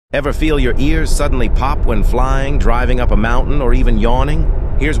Ever feel your ears suddenly pop when flying, driving up a mountain, or even yawning?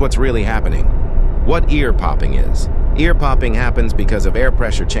 Here's what's really happening. What ear popping is. Ear popping happens because of air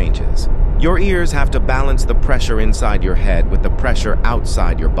pressure changes. Your ears have to balance the pressure inside your head with the pressure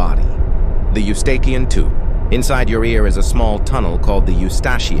outside your body. The Eustachian tube. Inside your ear is a small tunnel called the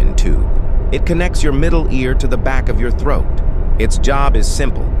Eustachian tube. It connects your middle ear to the back of your throat. Its job is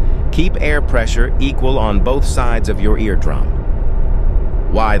simple. Keep air pressure equal on both sides of your eardrum.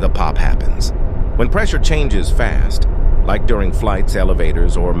 Why the pop happens. When pressure changes fast, like during flights,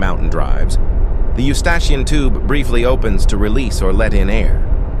 elevators, or mountain drives, the Eustachian tube briefly opens to release or let in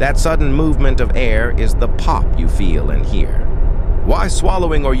air. That sudden movement of air is the pop you feel and hear. Why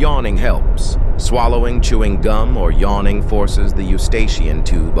swallowing or yawning helps. Swallowing, chewing gum, or yawning forces the Eustachian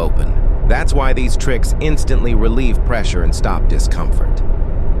tube open. That's why these tricks instantly relieve pressure and stop discomfort.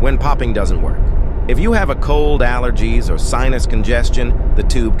 When popping doesn't work. If you have a cold, allergies, or sinus congestion, the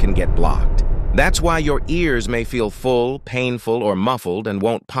tube can get blocked. That's why your ears may feel full, painful, or muffled and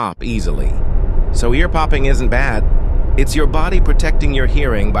won't pop easily. So ear popping isn't bad. It's your body protecting your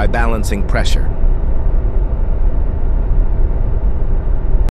hearing by balancing pressure.